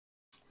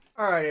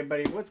Alright,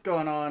 everybody, what's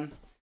going on?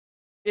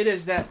 It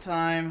is that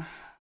time.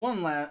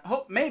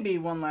 Maybe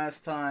one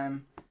last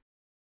time.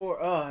 I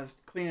was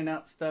cleaning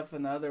out stuff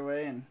in the other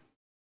way and.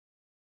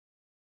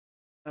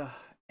 Uh,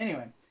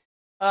 anyway,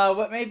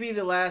 what may be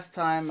the last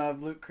time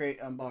of Loot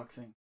Crate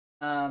unboxing?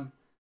 Um,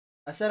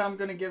 I said I'm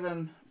gonna give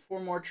him 4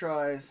 more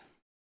tries.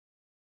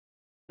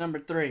 Number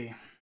 3.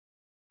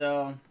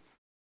 So,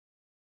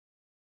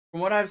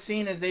 from what I've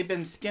seen, is they've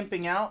been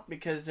skimping out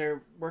because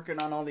they're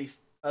working on all these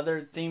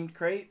other themed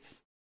crates,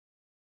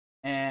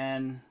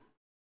 and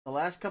the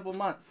last couple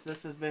months,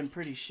 this has been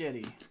pretty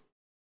shitty.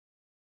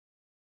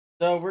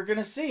 So we're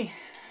gonna see.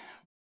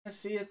 Let's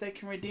see if they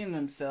can redeem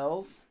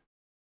themselves,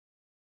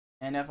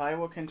 and if I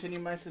will continue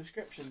my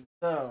subscription.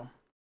 So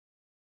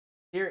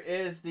here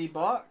is the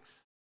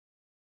box.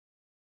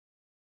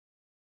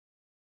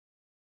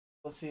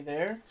 We'll see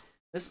there.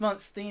 This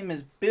month's theme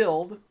is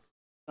build.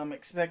 I'm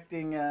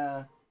expecting.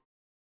 I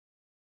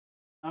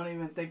don't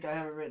even think I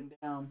have it written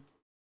down.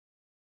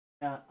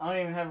 Yeah, I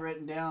don't even have it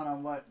written down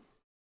on what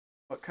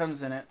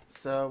comes in it.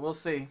 So we'll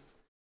see.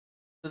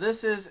 So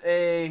this is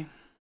a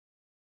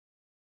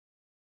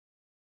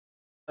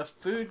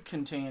food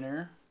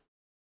container.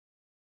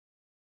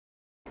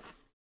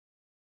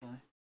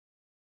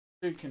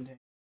 Food container.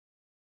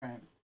 All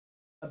right.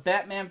 A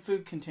Batman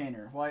food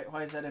container. Why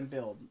is that in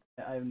build?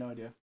 I have no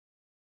idea.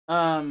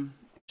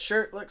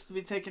 Shirt looks to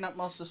be taking up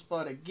most of the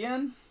spot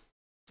again.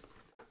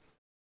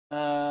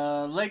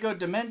 Lego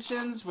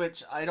Dimensions,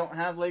 which I don't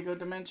have Lego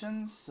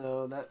Dimensions,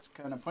 so that's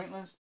kind of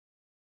pointless.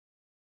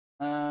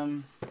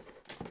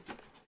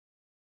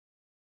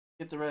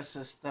 Get the rest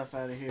of this stuff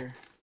out of here.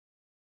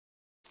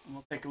 And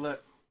we'll take a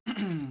look.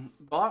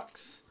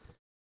 Box.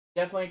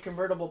 Definitely a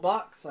convertible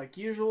box, like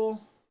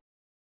usual.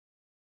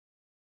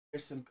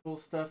 There's some cool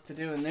stuff to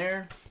do in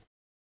there.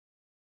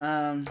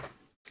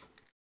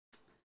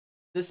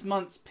 This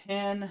month's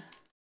pin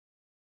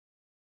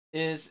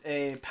is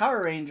a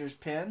Power Rangers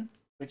pin,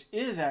 which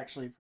is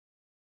actually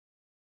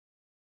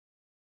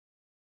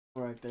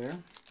right there.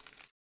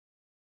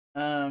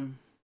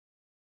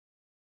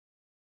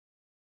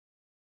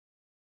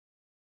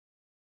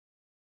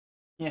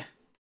 Yeah.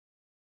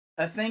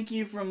 A thank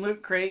you from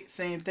Loot Crate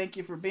saying thank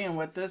you for being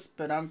with us,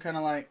 but I'm kind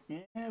of like,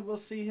 yeah, we'll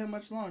see how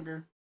much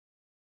longer.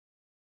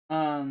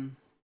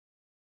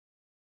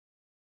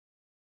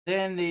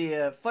 Then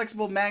the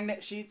flexible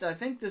magnet sheets. I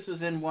think this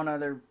was in one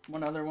other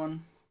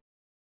one.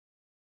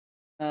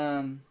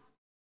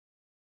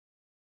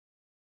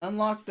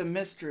 Unlock the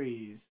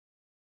mysteries.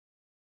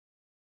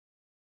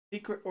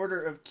 Secret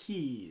order of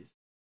keys.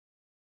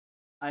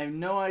 I have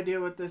no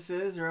idea what this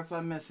is or if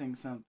I'm missing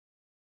something.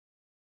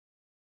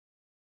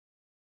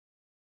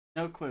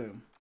 No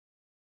clue.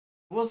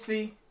 We'll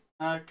see.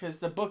 Because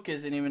the book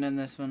isn't even in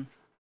this one.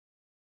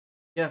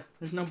 Yeah,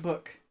 there's no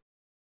book.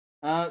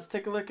 Let's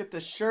take a look at the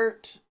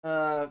shirt.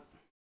 A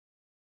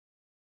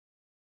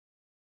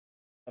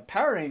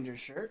Power Ranger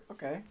shirt.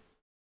 Okay.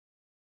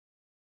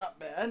 Not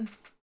bad.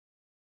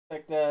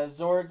 Like the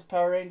Zord's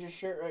Power Ranger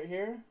shirt right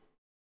here.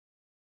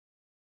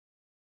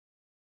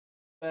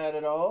 Bad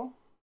at all.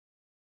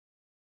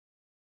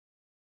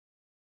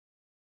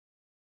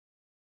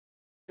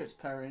 There's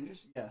Power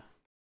Rangers. Yeah.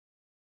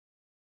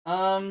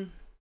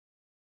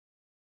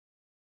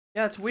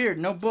 Yeah, it's weird.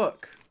 No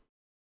book.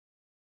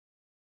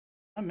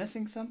 Am I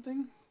missing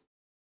something?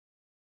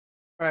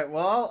 All right.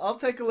 Well, I'll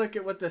take a look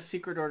at what the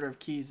secret order of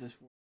keys is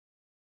for.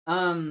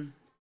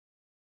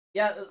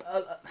 Yeah.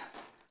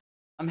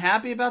 I'm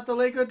happy about the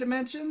Lego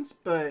Dimensions,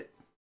 but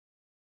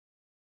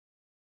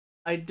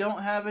I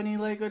don't have any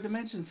Lego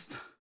Dimensions.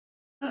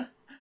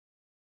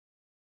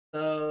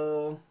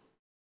 So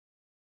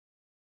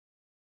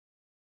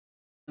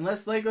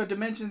unless Lego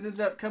Dimensions ends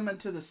up coming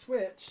to the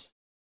Switch,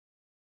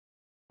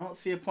 I don't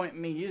see a point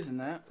in me using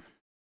that.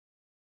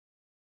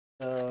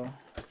 So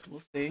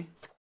we'll see.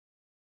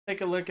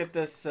 Take a look at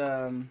this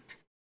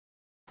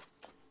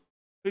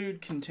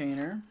food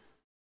container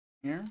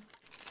here.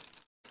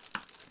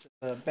 Just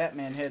a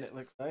Batman head, it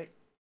looks like.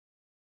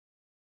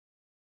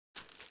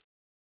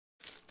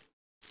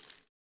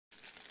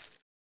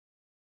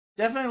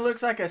 Definitely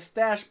looks like a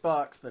stash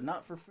box, but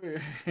not for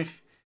food.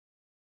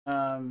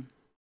 Pop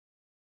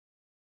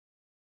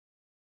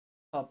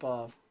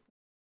off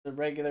the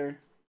regular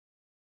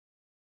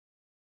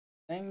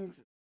things.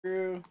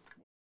 Screw.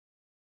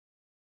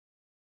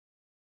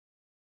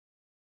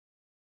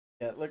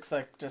 Yeah, it looks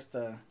like just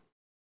a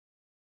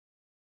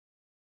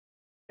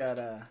got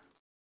a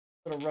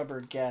little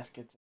rubber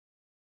gaskets.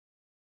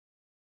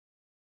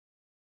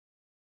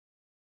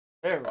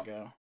 There we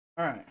go.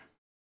 All right.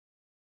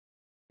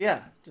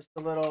 Yeah, just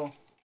a little.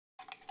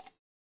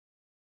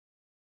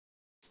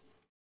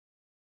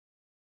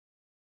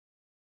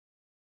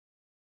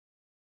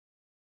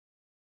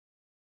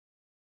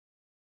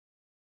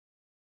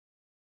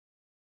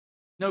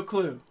 No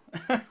clue.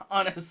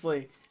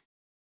 Honestly.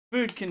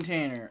 Food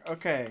container.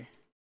 Okay.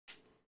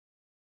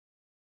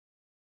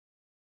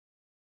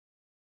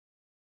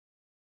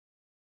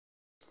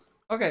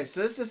 Okay,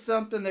 so this is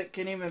something that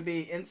can even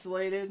be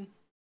insulated.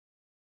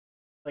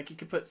 Like you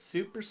could put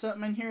soup or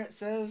something in here, it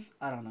says.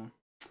 I don't know.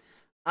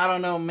 I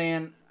don't know,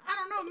 man. I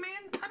don't know,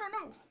 man. I don't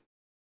know.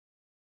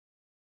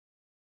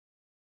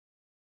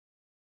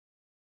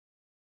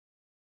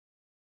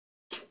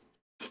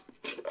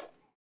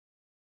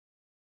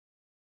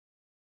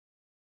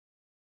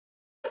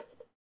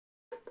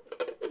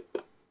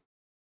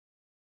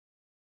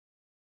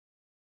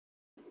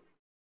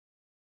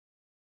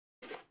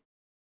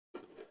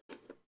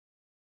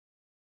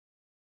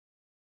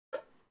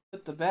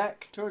 Put the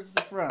back towards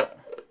the front.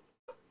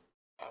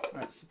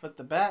 Alright, so put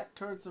the back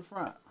towards the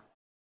front.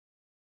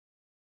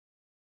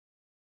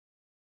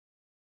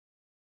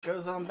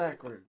 Goes on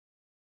backward.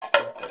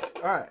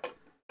 Alright,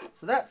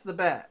 so that's the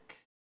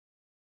back.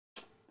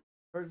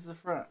 Towards the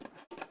front.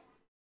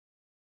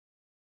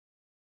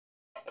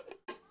 Oh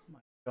my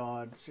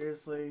god,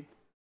 seriously?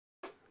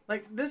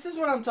 Like, this is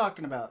what I'm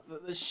talking about.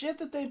 The shit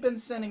that they've been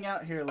sending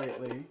out here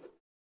lately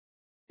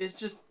is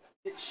just,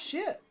 it's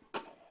shit.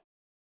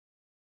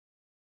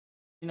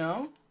 You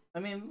know? I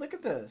mean, look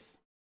at this.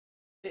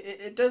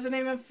 It doesn't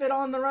even fit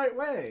on the right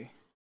way.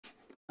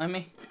 I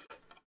mean,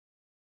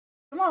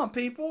 come on,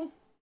 people.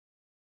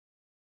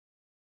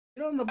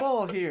 Get on the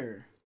ball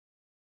here.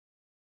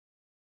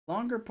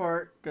 Longer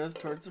part goes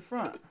towards the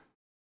front.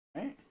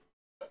 Right?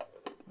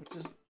 Which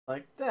is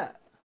like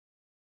that.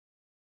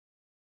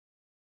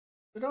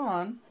 Put it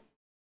on.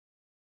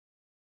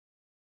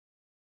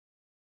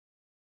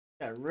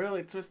 Gotta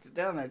really twist it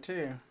down there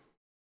too.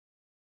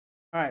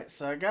 Alright,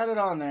 so I got it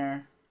on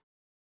there.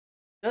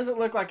 Doesn't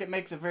look like it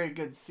makes a very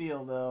good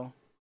seal though.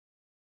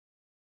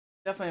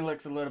 Definitely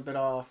looks a little bit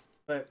off,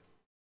 but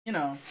you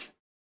know.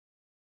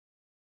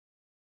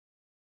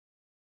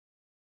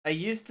 I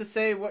used to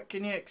say, what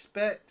can you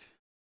expect?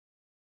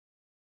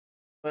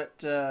 But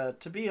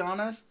to be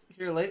honest,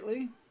 here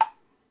lately,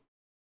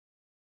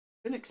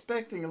 been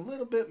expecting a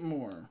little bit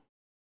more.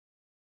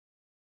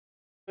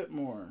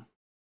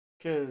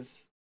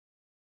 Because,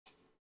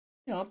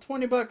 you know,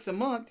 20 bucks a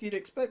month, you'd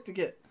expect to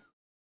get,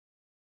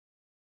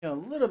 you know, a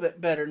little bit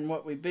better than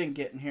what we've been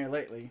getting here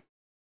lately.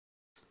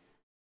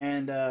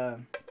 And,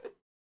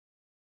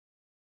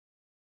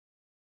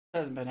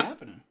 hasn't been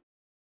happening.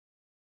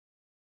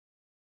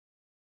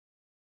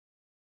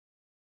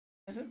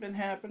 Hasn't been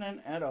happening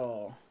at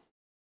all.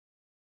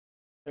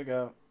 There we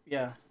go.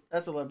 Yeah,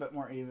 that's a little bit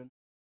more even.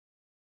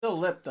 Still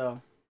lip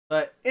though.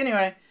 But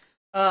anyway,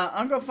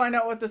 I'm gonna find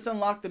out what this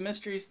unlock the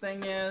mysteries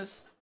thing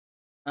is.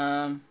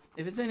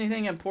 If it's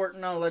anything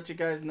important, I'll let you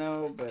guys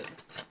know, but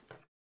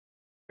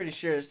pretty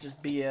sure it's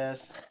just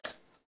BS.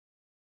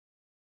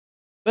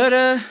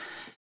 But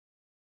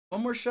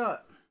one more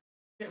shot.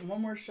 Getting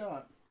one more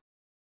shot.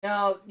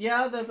 Now,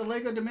 yeah, the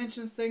Lego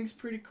Dimensions thing's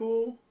pretty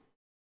cool.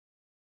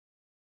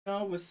 You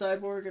know, with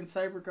Cyborg and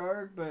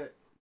CyberGuard, but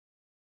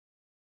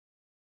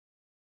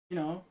you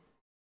know,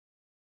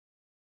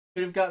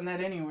 could have gotten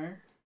that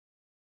anywhere.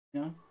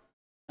 You know,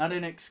 not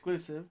an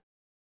exclusive.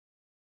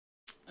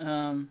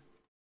 Yeah,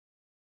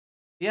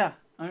 I'm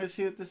gonna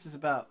see what this is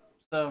about.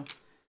 So,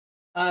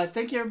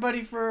 thank you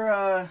everybody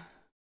for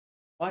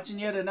watching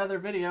yet another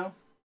video,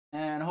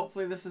 and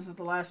hopefully this isn't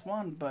the last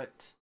one,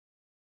 but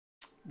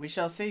we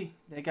shall see.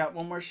 They got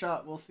one more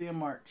shot. We'll see in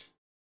March.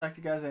 Talk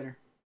to you guys later.